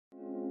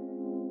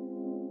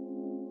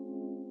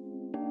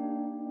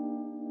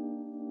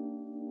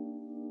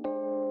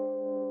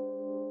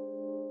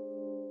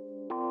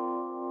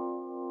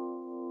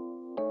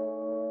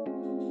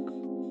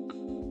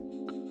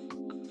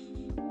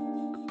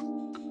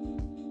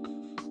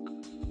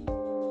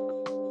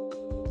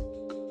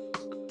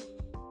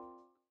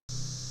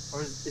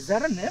Or is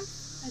that a nymph?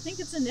 I think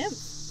it's a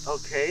nymph.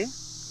 Okay.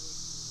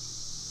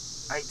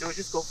 Do I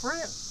just go for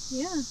it?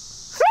 Yeah.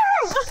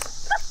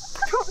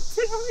 God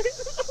damn it.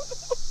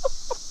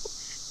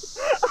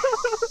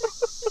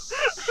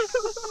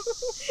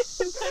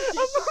 I'm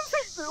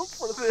not built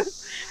for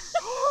this.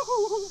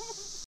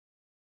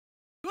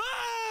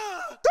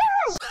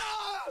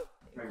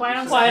 Quiet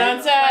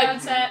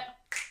on set.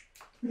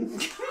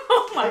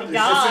 Oh my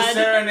god. This is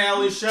Sarah and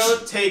Allie's show.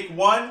 Take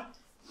one.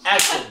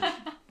 Action.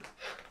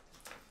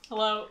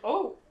 Hello.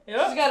 Oh,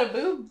 Yep. she's got a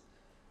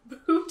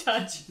boob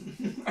touch.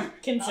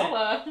 Consent.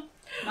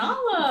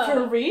 Nala.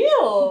 For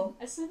real?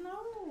 I said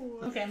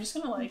no. Okay, I'm just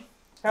gonna like.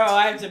 Oh,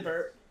 I have to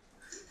burp.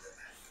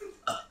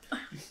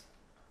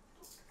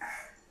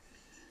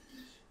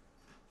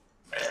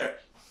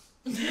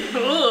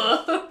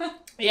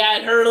 Yeah,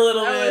 it hurt a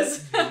little bit.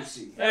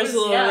 Juicy. That was a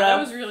little yeah, rough. that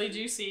was really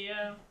juicy.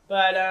 Yeah.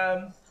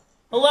 But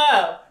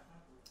hello.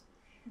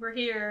 We're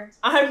here.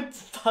 I'm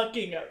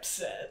fucking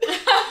upset.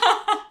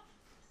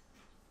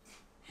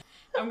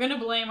 I'm gonna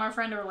blame our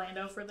friend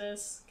Orlando for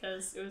this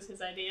because it was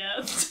his idea.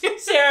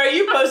 Sarah,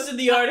 you posted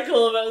the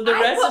article about the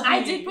recipe.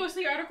 I did post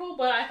the article,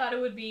 but I thought it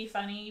would be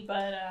funny.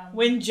 But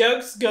when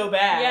jokes go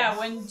bad. yeah,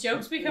 when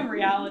jokes become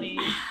reality,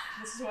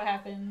 this is what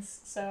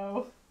happens.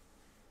 So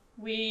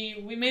we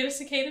made a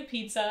cicada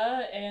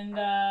pizza and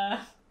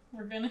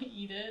we're gonna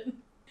eat it.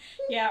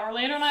 Yeah,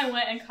 Orlando and I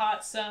went and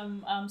caught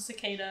some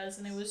cicadas,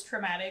 and it was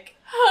traumatic.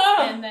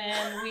 And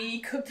then we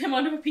cooked them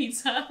onto a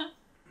pizza.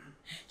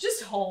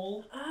 Just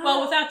whole.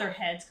 Well, without their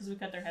heads, because we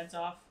cut their heads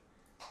off.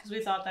 Because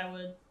we thought that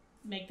would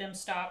make them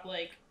stop,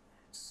 like,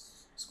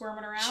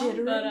 squirming around.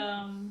 Chittering.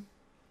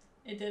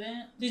 But, it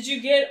didn't. Did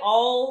you get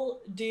all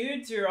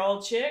dudes or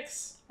all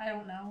chicks? I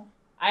don't know.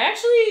 I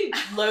actually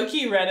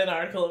low-key read an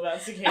article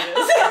about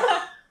cicadas.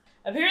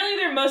 Apparently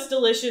they're most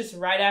delicious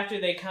right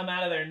after they come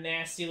out of their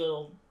nasty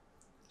little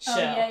shell.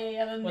 Oh,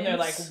 yeah. When they're,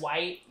 like,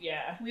 white,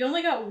 yeah. We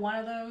only got one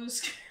of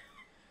those.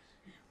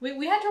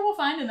 We had trouble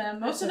finding them.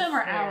 Most of them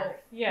are out.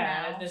 Yeah,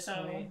 now, at this so.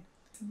 point.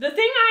 The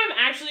thing I'm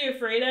actually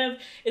afraid of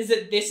is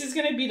that this is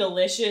going to be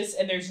delicious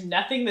and there's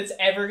nothing that's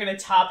ever going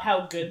to top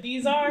how good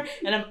these are,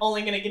 and I'm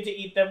only going to get to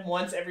eat them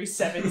once every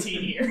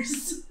 17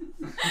 years.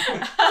 Wouldn't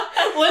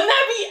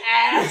that be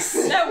ass?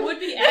 That would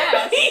be That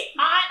ass. would be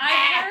hot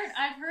ass.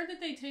 I've heard that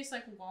they taste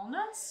like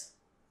walnuts.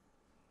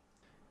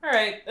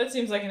 Alright, that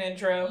seems like an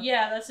intro.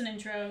 Yeah, that's an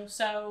intro.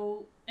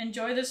 So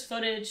enjoy this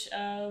footage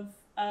of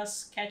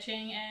us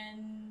catching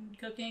and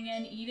cooking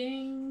and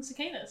eating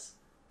cicadas.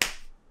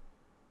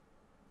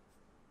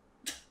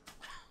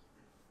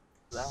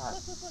 That.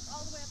 Look,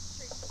 all the way up the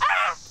tree.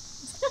 Ah!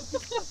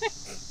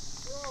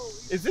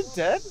 Is it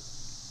dead?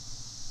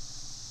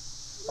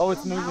 Oh,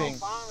 it's moving.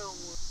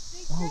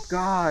 Oh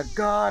God,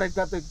 I've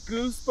got the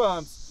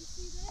goosebumps.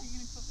 Are you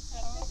gonna cut its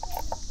head off?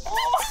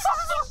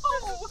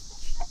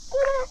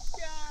 Oh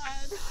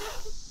God.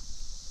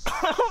 I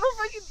don't know if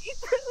I can eat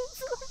this.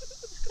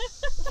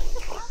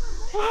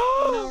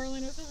 No,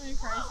 Orlando's having a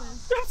crisis.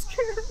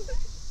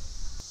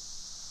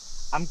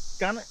 I'm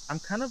scared. I'm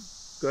kind of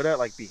good at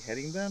like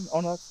beheading them.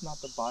 Oh no, that's not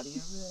the body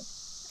of it.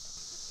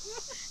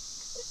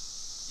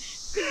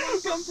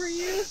 I'll come for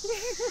you.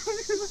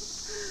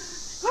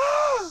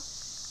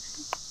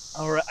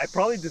 Alright, I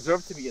probably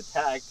deserve to be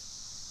attacked.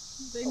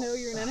 They know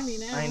you're an enemy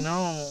now. I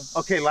know.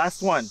 Okay,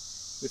 last one.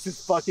 This is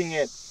fucking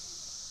it.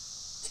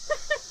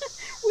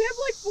 We have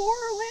like 4,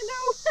 Orlando.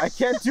 I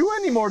can't do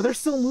anymore. They're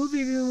still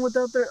moving even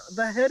without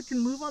the head can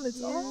move on its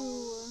Ew,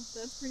 own.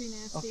 that's pretty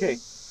nasty. Okay,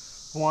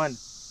 1.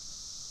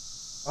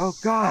 Oh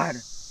God.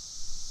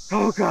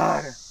 Oh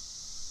God.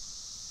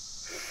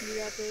 You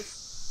got this.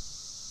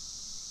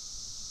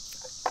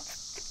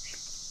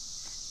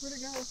 Where'd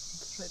it go?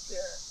 It's right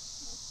there.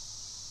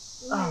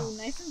 Ooh, Oh.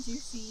 nice and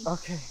juicy.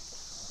 Okay.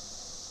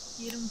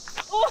 Eat them.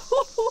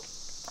 Oh!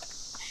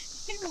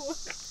 Ew.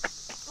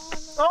 Oh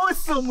no. Oh,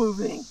 it's still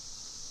moving.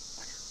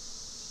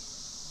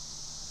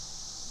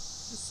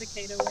 The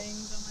cicada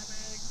wings on my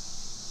bag.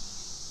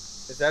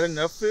 Is that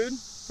enough food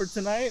for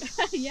tonight?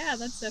 Yeah,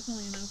 that's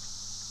definitely enough.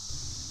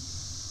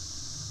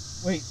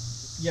 Wait,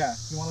 yeah,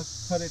 you want to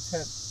cut its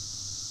head?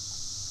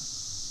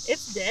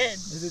 It's dead.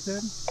 Is it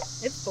dead?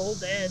 It's full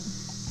dead.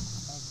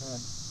 Oh God.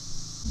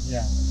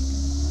 Yeah.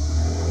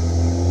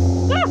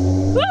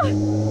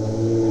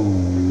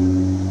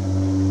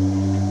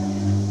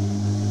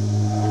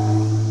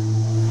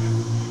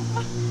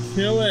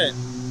 Kill it.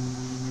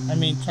 I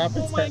mean, chop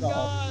its Oh my head off.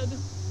 God.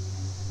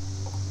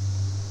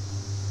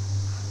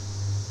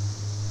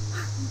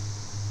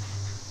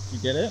 Did you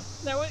get it?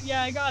 That was,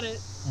 yeah, I got it.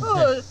 Okay.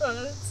 Oh,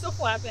 it's still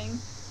flapping.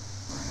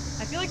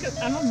 I feel like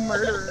I'm a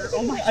murderer.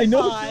 Oh my I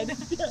know. God.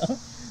 Yeah.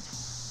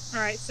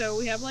 Alright, so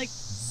we have like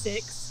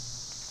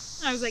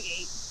 6. I was like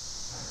 8.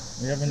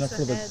 We have enough Just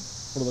for a the head.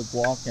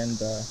 guac and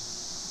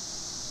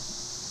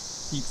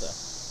pizza.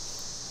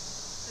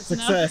 That's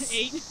Success.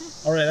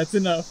 enough. 8. All right, that's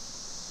enough.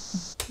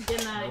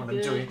 Getting that What I'm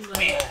good. doing.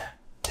 Like,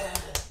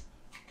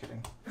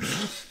 Kidding.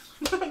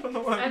 I don't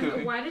know what I'm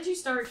doing. why did you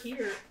start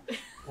here?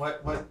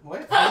 What?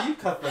 How do you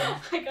cut them?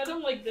 I got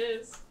them like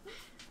this.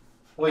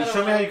 Wait, I don't show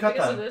me how know, you cut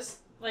because them. of this.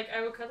 Like,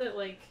 I would cut it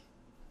like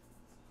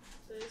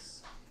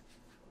this.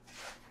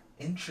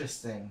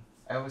 Interesting.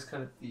 I always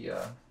cut it the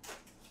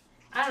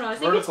I don't know. I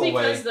think it's vertical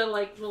because way. the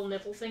like little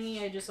nipple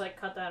thingy. I just like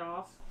cut that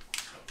off.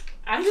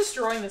 I'm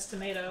destroying this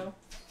tomato.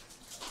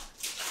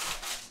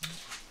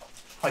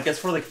 I guess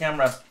for the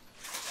camera,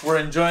 we're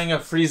enjoying a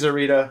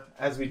freezerita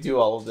as we do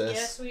all of this.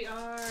 Yes, we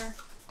are.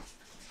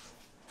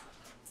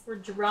 We're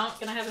drunk.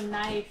 Gonna have a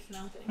knife. No,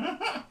 I'm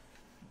kidding.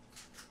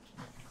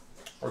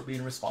 We're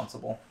being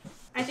responsible.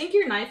 I think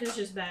your knife is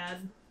just bad.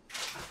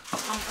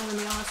 I'm gonna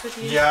be honest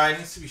with you. Yeah, it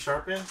needs to be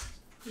sharpened.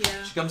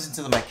 Yeah. She comes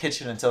into my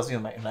kitchen and tells me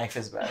my knife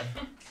is bad.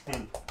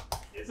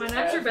 My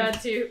knives are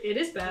bad too. It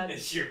is bad.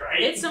 You're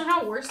right. It's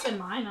somehow worse than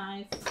my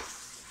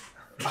knife.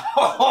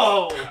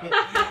 Oh!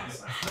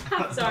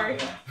 I'm sorry.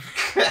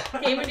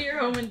 Came into your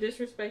home and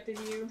disrespected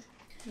you.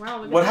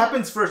 Wow. Look What at that.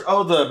 happens first?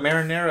 Oh, the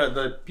marinara,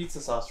 the pizza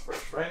sauce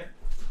first, right?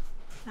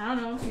 I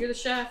don't know. You're the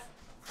chef.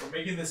 We're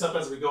making this up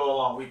as we go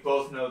along. We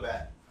both know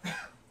that.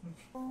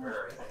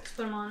 Let's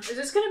put them on. Is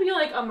this gonna be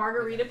like a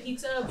margarita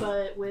pizza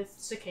but with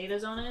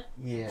cicadas on it?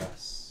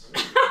 Yes.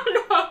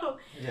 No.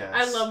 Yes.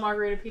 I love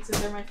margarita pizzas.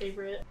 They're my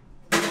favorite.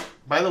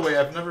 By the way,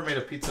 I've never made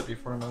a pizza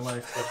before in my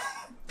life,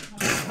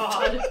 Oh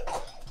God.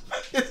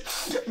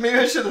 but maybe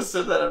I should have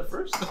said that at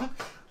first.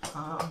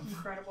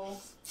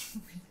 Incredible.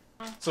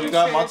 So we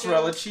got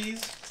mozzarella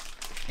cheese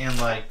and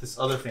like this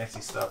other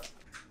fancy stuff.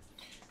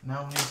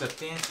 Now we need the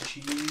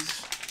fancy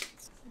cheese.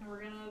 And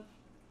we're gonna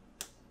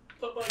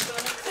put bugs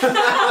on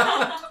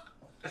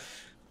it.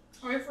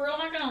 Are we for real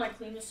not gonna like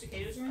clean the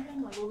cicadas or anything?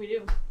 Like what do we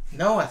do?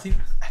 No, I think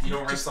You don't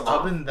rinse just them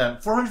off? oven them.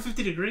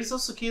 450 degrees.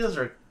 Those cicadas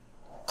are.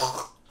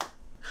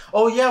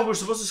 Oh yeah, we're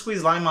supposed to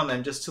squeeze lime on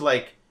them just to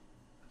like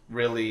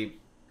really.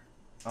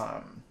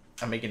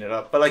 I'm making it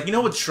up, but like you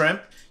know with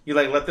shrimp, you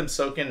like let them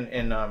soak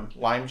in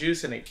lime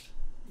juice and it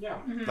Yeah.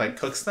 Mm-hmm. like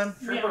cooks them.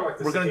 Shrimp are like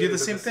the We're gonna do the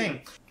cicadas same of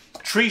the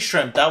thing. Tree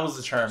shrimp, that was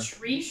the term.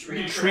 Tree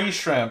shrimp. Tree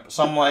shrimp.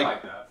 So I'm sea. I like,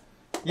 like that.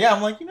 yeah,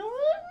 I'm like, you know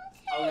what?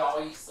 Oh,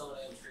 y'all eat some of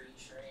them tree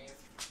shrimp.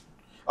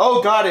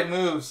 Oh God, it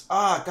moves.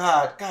 Ah,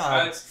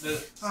 God. It's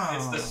the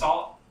Oh.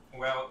 salt.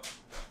 Well,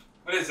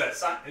 what is that?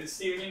 It's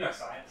Steven, you know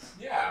science.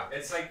 Yeah.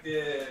 It's like a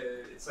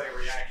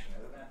reaction,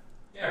 isn't it?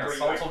 Yeah, Like where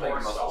salt you will make pour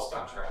muscles salt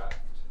on contract.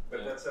 But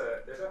Yeah.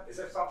 is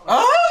there salt?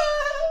 Ah!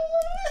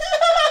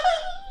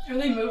 Are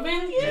they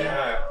moving?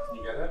 Yeah.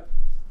 You get it?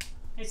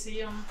 I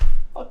see them.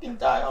 Fucking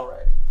die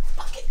already.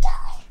 Fucking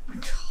die.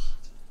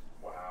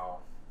 Wow.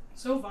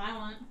 So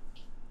violent.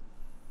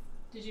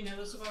 Did you know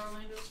this about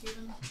Orlando,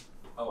 Steven?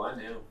 Oh, I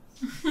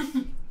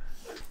knew.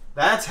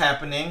 That's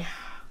happening.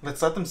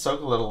 Let's let them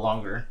soak a little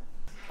longer.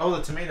 Oh,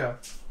 the tomato.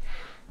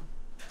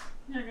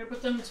 Yeah, I gotta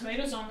put them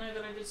tomatoes on there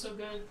that I did so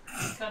good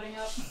cutting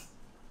up.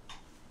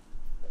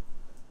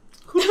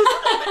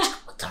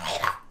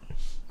 Tomato.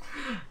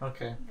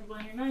 Okay. You're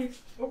blowing your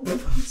knife. Oh,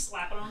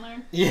 slap it on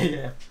there.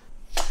 Yeah.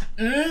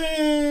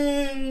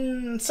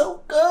 Mmm,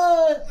 so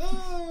good.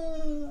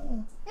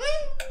 Mmm.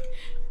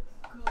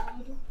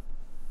 God.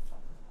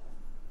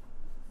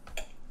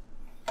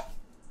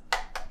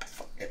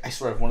 I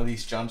swear, if one of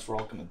these jumps, we're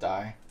all gonna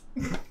die.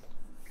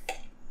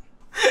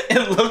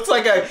 It looks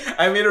like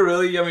I made a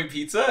really yummy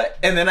pizza,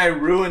 and then I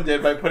ruined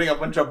it by putting a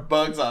bunch of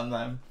bugs on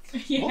them.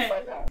 Yeah. We'll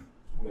find out.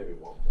 Maybe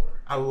one more.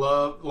 I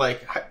love,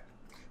 like, how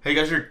you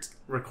guys are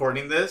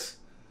recording this,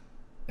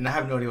 and I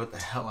have no idea what the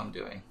hell I'm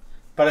doing.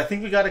 But I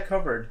think we got it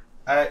covered.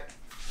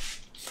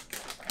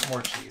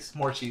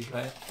 More cheese,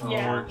 right?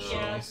 Yeah, More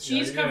yeah. cheese.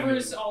 Cheese Yeah, you're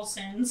covers all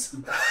sins.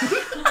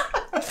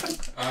 I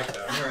like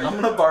that. I'm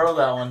gonna borrow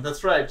that one.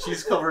 That's right.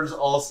 Cheese covers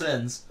all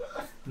sins.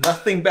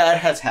 Nothing bad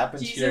has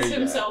happened here Jesus yet.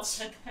 himself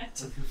said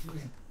that.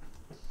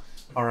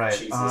 All right.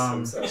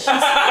 Jesus himself.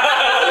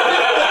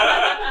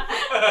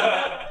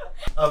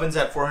 Oven's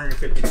at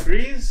 450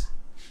 degrees,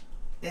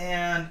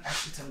 and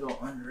actually it's gonna go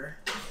under.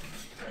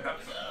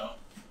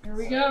 Here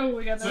we go.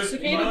 We got the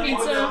cicada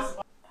pizza.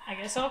 I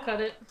guess I'll cut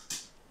it.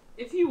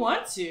 If you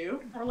want to.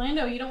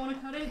 Orlando, you don't want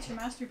to cut it? It's your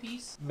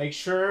masterpiece. Make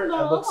sure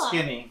No. it looks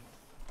skinny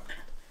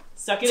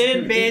Suck it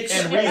in, bitch.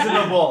 and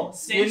reasonable.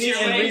 Cinch Skinny your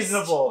and waist.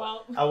 reasonable.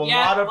 Well, I will Yeah,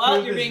 not approve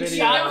well, you're this being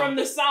video. shot from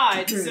the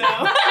side, so.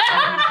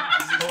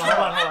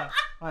 Hold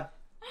on.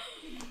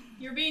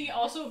 you're being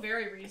also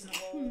very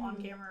reasonable on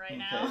camera right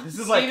now. Okay. This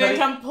is like Steven,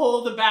 cutting. come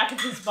pull the back of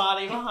his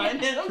body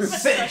behind him.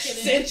 Suck it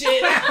in. Cinch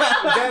it.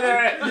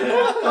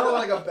 Oh,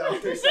 like a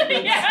belt or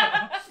something.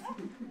 Yeah.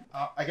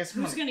 I guess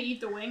I'm Who's gonna... gonna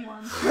eat the wing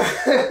one?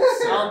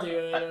 I'll do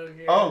it. I don't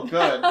care. Oh,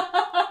 good.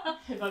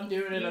 If I'm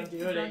doing it, I'm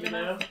doing it, you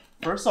know?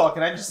 First of all,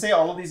 can I just say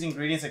all of these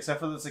ingredients except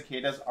for the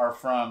cicadas are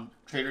from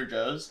Trader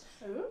Joe's,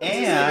 Ooh.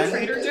 And- Is this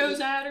like a Trader Joe's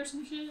ad or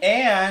some shit?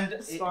 and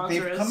Sponsor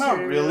they've us, come out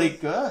Trader really Joe's.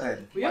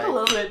 good. We have a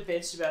Like, little bit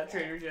bitched about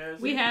Trader Joe's.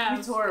 We have.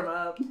 We tore them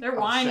up. Their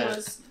Oh, wine shit.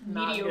 was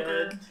Not mediocre.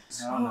 good.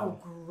 I don't know.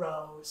 Oh,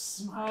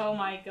 gross. Oh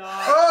my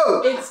god.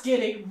 Oh! It's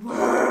getting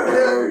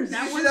worse.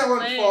 That Did you one's see that one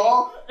leg.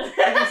 fall?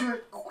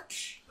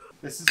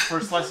 This is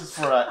first slices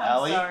for I'm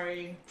Allie.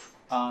 sorry.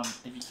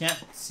 If you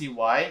can't see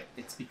why,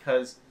 it's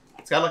because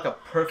it's got like a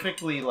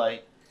perfectly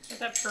like Get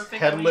that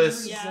perfect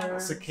headless wing. Yeah.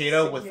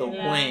 cicada with a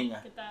Cicada. wing.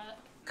 Get that.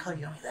 Look how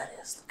yummy that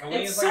is.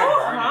 It's so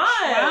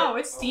hot. Wow,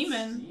 it's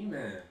steaming. Steaming.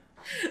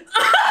 And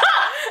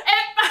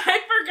I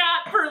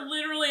forgot for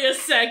literally a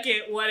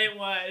second what it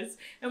was,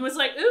 and was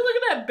like, "Ooh, look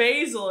at that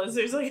basil!" And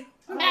there's like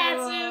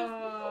massive.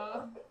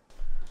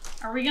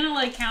 Are we gonna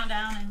like count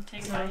down and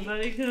take a bite?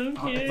 Somebody come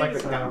Oh, it's like the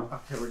count.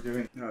 Okay, we're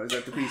doing. No, is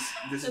that the piece?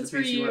 This That's is the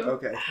piece for you you. want?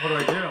 Okay. What do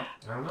I do?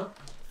 I don't know.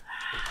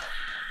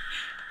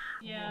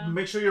 Yeah.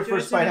 Make sure your Do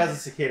first it bite to has me. a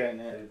cicada in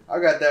it. I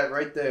got that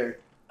right there.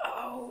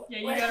 Oh, Yeah,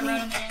 you got it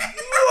right on the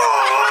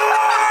end.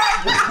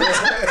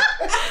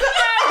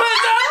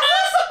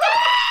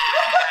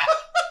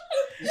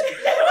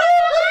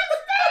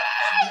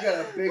 You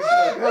got a big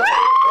bug.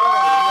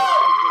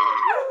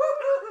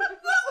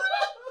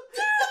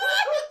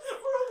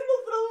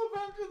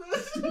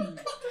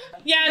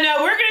 Yeah,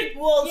 no, we're gonna.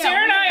 Well, Yeah,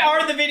 Sarah and I we're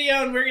are the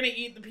video, and we're gonna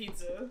eat the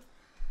pizza.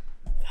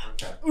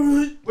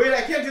 Wait,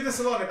 I can't do this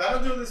alone. If I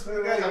don't do this with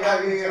you guys, I'm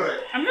not gonna do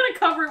it. I'm gonna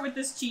cover it with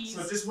this cheese.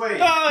 So just wait.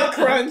 Oh,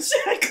 crunch!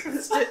 I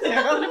crunched it I'm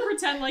down. gonna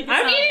pretend like it's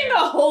I'm not eating there.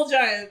 the whole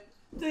giant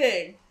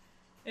thing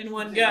in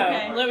one go.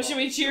 Okay. Should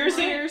we cheers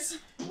it? Cheers.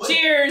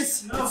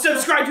 Cheers! No.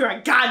 Subscribe to our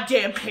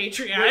goddamn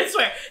Patreon. I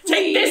swear.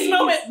 Take this Please.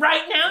 moment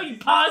right now. You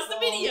pause the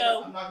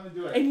video I'm not gonna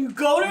do it. and you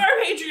go to our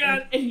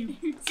Patreon and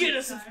you get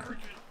a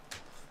subscription.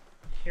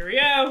 Here we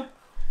go.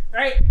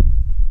 Right.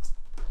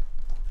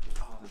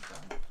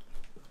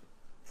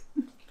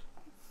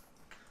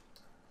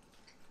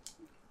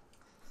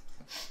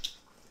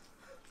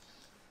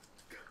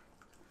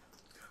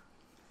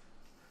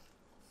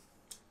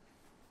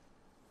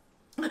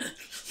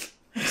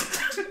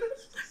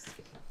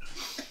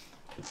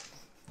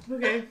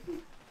 Okay.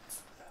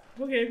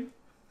 Okay.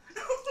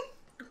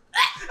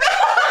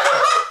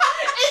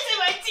 It's in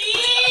my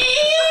teeth!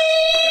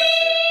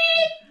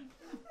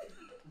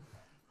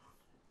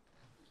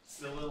 It's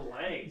the little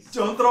legs.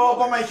 Don't throw up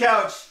on my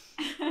couch.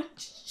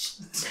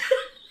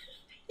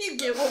 You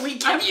get what we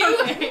give I'm you.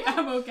 okay.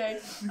 I'm okay.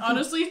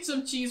 Honestly,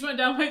 some cheese went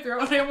down my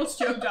throat and I almost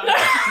choked on it.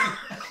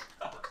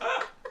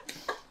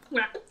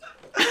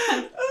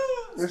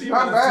 It's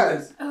not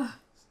bad.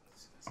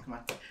 Come on.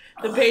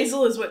 The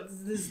basil is what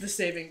is the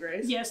saving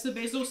grace. Yes, the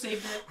basil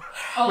saved it.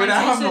 All Wait,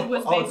 I have tasted no-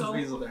 was oh, basil.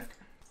 there's basil there.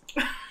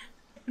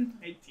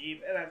 My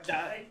teeth, and I'm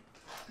dying.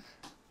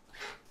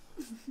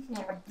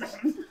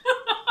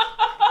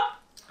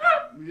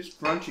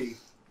 Just crunchy.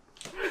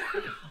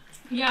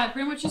 Yeah, it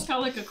pretty much just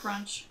felt like a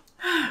crunch.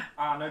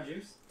 No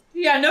juice.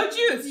 Yeah, no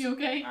juice. You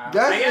okay? That's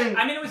I in-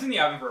 mean, it was in the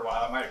oven for a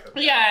while. I might have cooked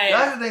it. Yeah.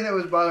 That's the thing that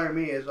was bothering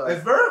me is like.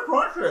 It's very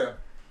crunchy.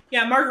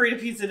 Yeah, margarita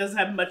pizza doesn't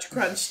have much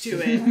crunch to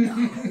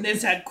it.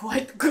 This had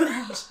quite the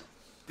crunch.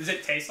 Does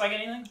it taste like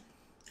anything?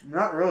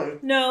 Not really.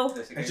 No.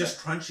 It's just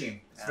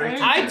crunchy. It's Yeah. very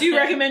Alright. I crunchy. do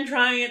recommend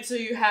trying it so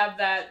you have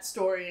that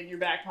story in your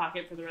back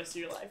pocket for the rest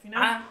of your life, you know?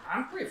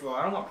 I'm pretty full.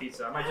 I don't want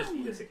pizza. I might just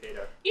eat a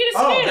cicada. Eat a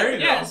Oh, cicada. there you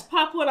Yeah, go. just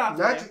pop one off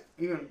That's there.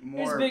 even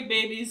There's more. big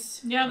babies.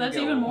 Yeah, that's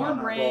Get even one more on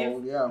a brave.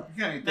 bold, yeah. You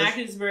can't eat Mac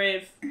this. is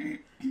brave.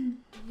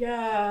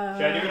 Yeah.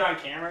 Should I do it on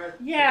camera?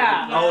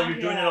 Yeah. Oh, you're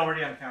doing Yeah. it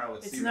already on camera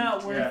with It's Steven.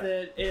 not worth Yeah.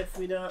 it if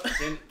we don't.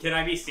 Can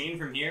I be seen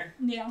from here?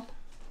 Yeah.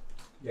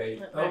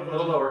 Yeah. Oh, a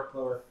little lower.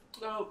 Lower.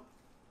 Oh.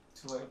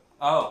 Too late.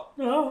 Oh.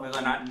 Oh. Was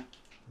I not?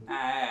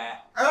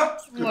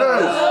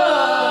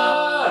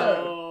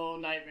 Oh, Oh,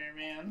 nightmare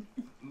man.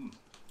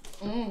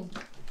 Mm.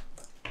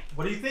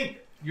 what do you think?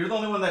 You're the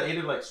only one that ate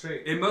it like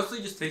straight. It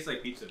mostly just tastes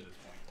like pizza at this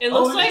point. It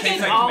Oh, looks it like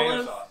tastes an like tomato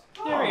olive. sauce.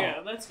 There we Oh.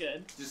 go. That's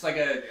good. Just like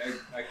a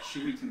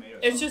chewy tomato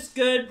It's sauce. just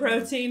good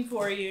protein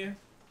for you.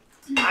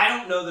 I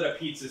don't know that a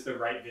pizza is the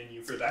right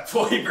venue for that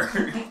flavor.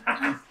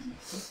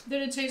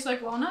 Did it taste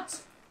like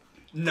walnuts?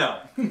 No.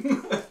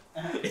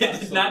 It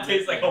did not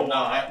taste like a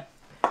walnut.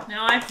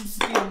 Now I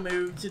feel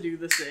moved to do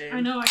the same.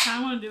 I know, I kind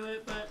of want to do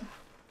it, but...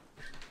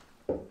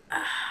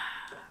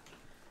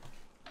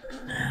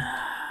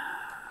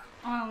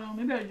 I don't know,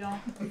 maybe I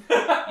don't.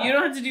 You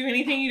don't have to do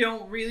anything you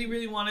don't really,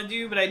 really want to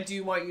do, but I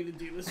do want you to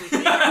do this with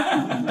me.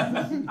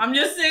 I'm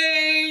just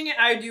saying,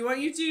 I do want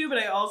you to, but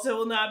I also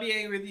will not be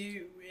angry with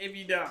you if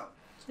you don't.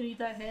 Should I eat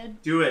that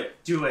head? Do it.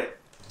 Do it.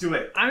 Do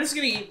it. I'm just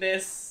gonna eat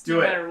this Do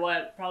no it. matter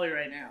what, probably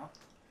right now.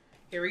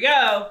 Here we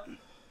go.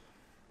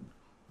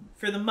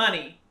 For the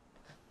money.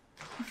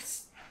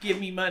 Give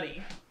me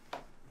money.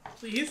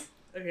 Please?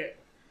 Okay.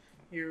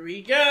 Here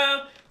we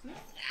go. This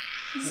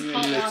I'm is gonna do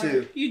hot it water.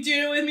 too. You do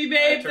it with me,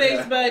 babe.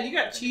 Thanks, bud. You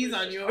got cheese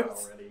on yours.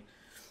 Already.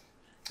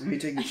 Let me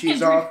take the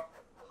cheese off.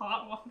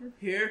 Hot water.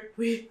 Here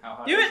we How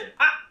hot do is it.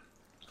 Ah.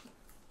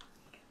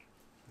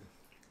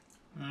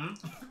 Mm.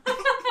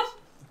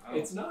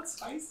 It's not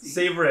spicy.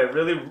 Savor it.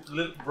 Really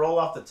roll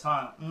off the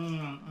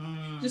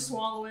tongue. Just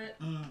swallow it.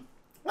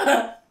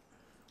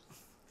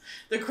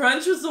 The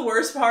crunch was the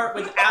worst part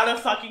without a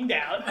fucking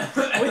doubt.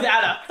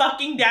 Without a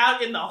fucking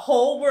doubt in the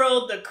whole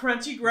world, the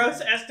crunchy,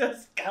 gross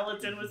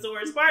exoskeleton was the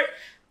worst part.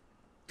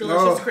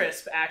 Delicious Oh.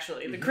 crisp,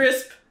 actually. The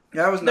crisp,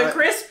 That was the not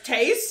crisp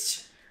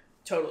taste,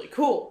 totally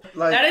cool.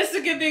 like. That is the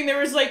good thing. There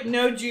was like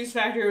no juice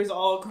factor. It was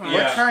all crunch.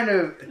 What Yeah. kind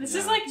of This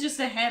is like just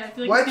a head. I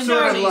feel like What it's sort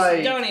gonna of, taste-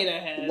 like- Don't eat a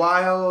head.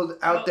 wild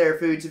out there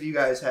foods have you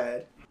guys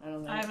had? I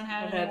don't know. I haven't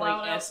had I've any had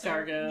wild like out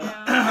there.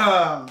 escargot.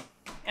 Yeah.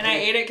 And I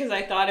ate it because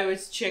I thought it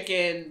was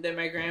chicken that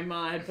my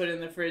grandma had put in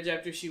the fridge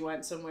after she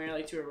went somewhere,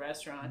 like to a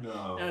restaurant.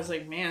 No. And I was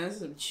like, man, this is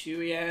some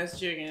chewy ass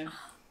chicken.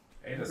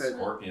 I ate a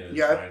scorpion in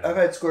Yeah, China. I've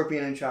had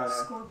scorpion in China.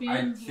 Scorpion.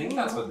 I think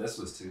that's what this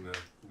was too, man.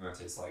 Gonna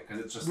taste like,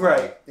 because it's just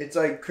Right, like, it's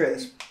like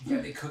crisp.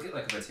 yeah, they cook it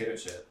like a potato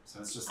chip, so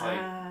it's just like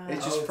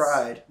It's Oh, just it's-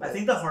 fried. I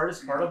think the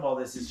hardest part of all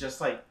this is just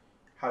like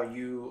how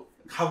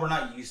we're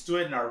not used to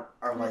it and our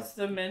like It's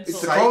the mental. It's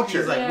the psyche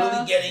culture. is like Yeah.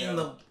 really getting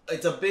Yeah.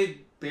 it's a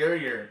big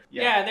barrier.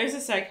 Yeah, there's a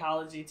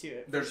psychology to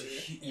it.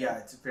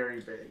 It's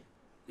very big.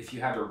 if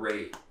you had to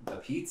rate the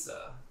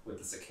pizza with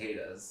the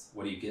cicadas,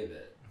 what do you give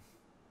it?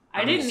 I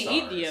How many didn't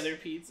eat the stars? other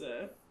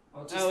pizza.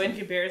 Well, just Oh, in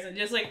comparison,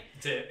 just like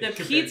The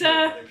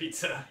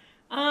pizza.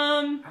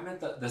 I meant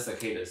the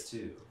cicadas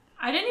too.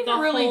 I didn't The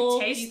even really whole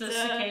taste the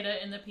pizza.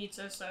 cicada in the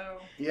pizza, so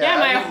yeah, I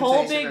my didn't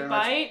whole taste it big very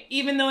much. bite,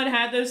 even though it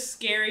had those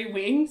scary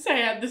wings, I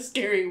had the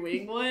scary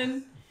wing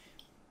one.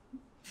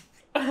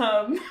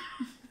 oh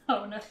no.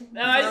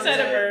 No, I That said was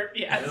a it. burp.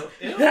 Yeah.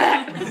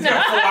 It's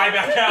gonna fly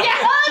back out.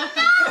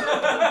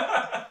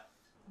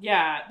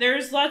 Yeah,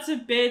 there's lots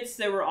of bits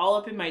that were all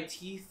up in my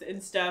teeth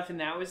and stuff, and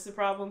that was the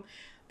problem.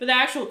 But the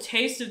actual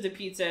taste of the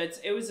pizza,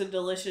 it was a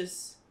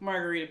delicious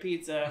margarita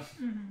pizza.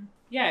 Mhm.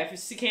 Yeah, if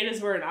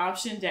cicadas were an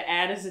option to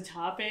add as a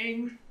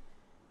topping,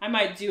 I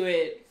might do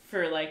it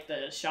for like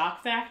the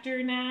shock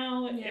factor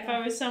now if Yeah. I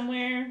was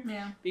somewhere.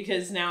 Yeah.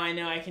 Because now I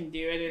know I can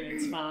do it and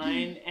it's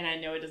fine, and I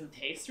know it doesn't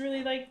taste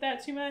really like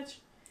that too much.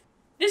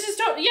 This is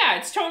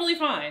it's totally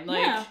fine.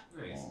 Like Yeah.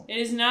 Nice. it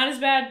is not as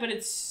bad, but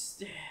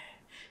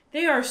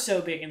they are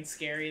so big and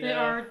scary though. They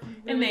are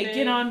and really they big.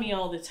 get on me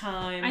all the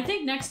time. I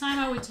think next time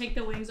I would take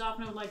the wings off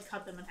and I would like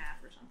cut them in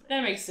half or something.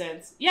 that makes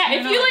sense. Yeah, They're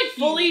if not, you like, like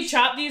fully huge.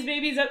 chop these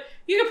babies up,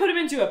 you could put them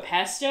into a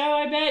pesto,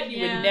 I bet.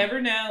 You Yeah. would never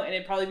know, and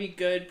it'd probably be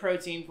good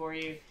protein for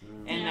you,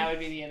 and Yeah. that would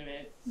be the end of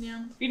it.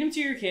 Yeah. Feed them to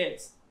your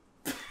kids.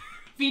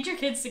 Feed your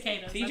kids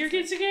cicadas. Feed your that's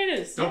kids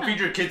cicadas. Don't Yeah. feed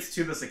your kids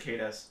to the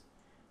cicadas.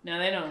 No,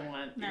 they don't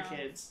want your No.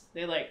 kids.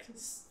 They like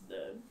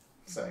the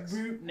Sex.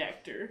 root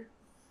nectar. it.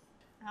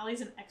 Allie's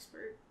an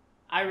expert.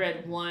 I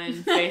read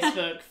one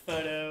Facebook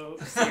photo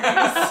series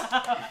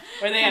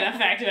where they had a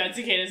fact about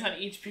cicadas on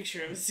each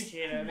picture of a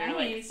cicada, and they're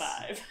like Nice.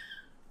 5.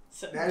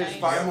 So That is Nice.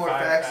 5 more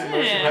Five facts than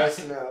most facts. of us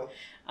to know.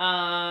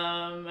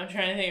 I'm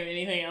trying to think of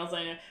anything else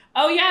I know.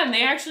 Oh yeah, and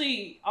they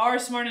actually are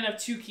smart enough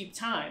to keep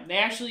time.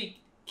 There's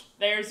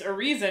a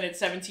reason it's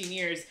 17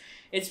 years.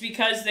 It's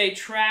because they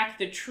track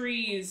the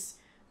trees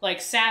like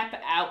sap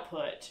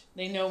output.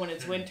 They know when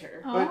it's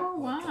winter. Oh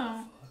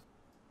wow.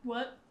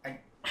 What? I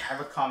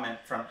have a comment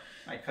from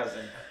my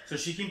cousin. So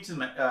she came to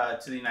the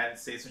United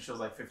States when she was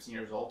like 15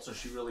 years old. So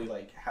she really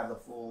like had the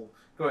full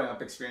growing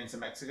up experience in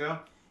Mexico,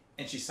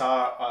 and she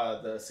saw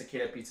the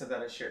cicada pizza that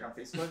I shared on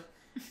Facebook,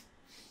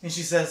 and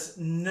she says,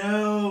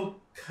 "No,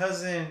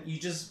 cousin, you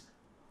just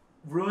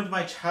ruined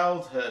my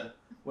childhood.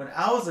 When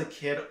I was a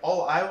kid,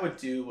 all I would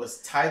do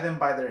was tie them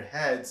by their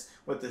heads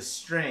with a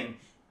string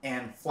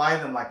and fly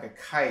them like a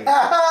kite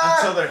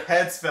until their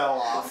heads fell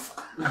off."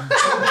 What?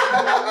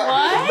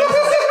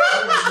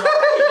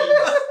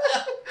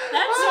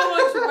 That's so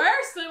much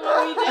worse than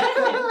what we did.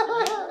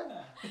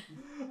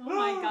 Oh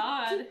my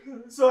god.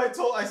 So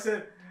I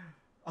said,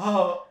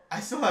 "Oh, I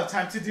still have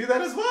time to do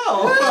that as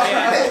well."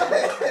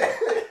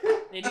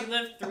 They do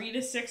live 3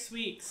 to 6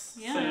 weeks.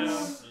 Yeah.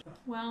 So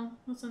Well,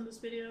 let's end this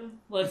video.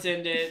 let's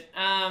end it.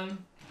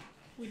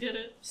 We did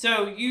it.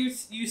 So you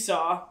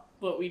saw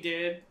what we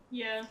did,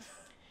 Yeah.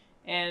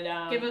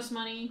 and Give us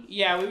money.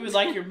 yeah, we would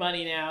like your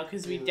money now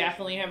because we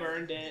definitely have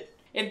earned it.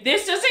 If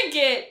this doesn't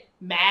get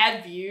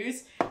mad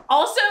views,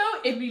 also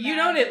if Be you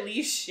mad. don't at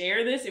least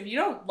share this, if you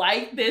don't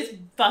like this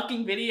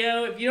fucking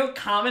video, if you don't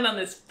comment on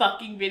this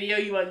fucking video,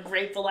 you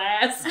ungrateful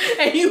ass,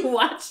 and you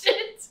watched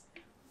it,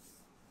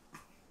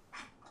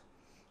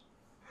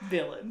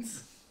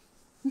 villains.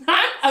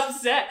 I'm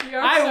upset.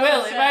 You're I so will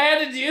if upset. I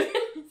had to do this.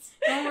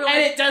 And we're And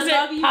like, it doesn't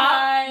 "Love you pop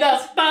guys." the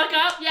fuck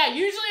up. Yeah,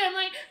 usually I'm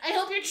like, I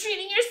hope you're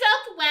treating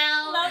yourself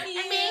well. Love And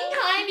you. being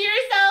kind to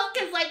yourself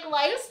because, like,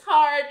 life's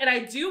hard. And I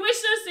do wish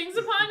those things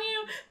upon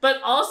you,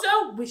 but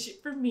also wish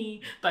it for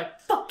me by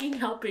fucking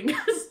helping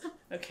us.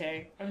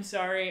 Okay, I'm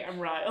sorry. I'm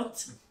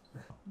riled.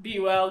 Be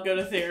well. Go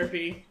to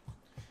therapy.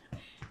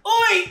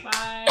 Oi!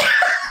 Bye.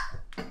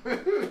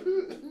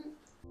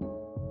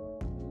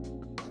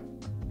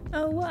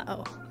 Oh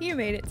wow, you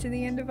made it to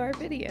the end of our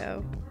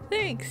video.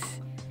 Thanks!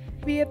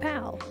 Be a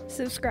pal.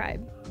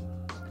 Subscribe.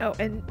 Oh,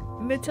 and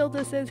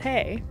Matilda says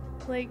hey.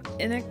 Like,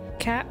 in a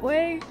cat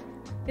way?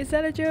 Is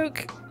that a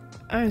joke?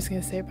 I'm just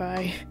gonna say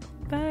bye.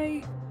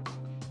 Bye.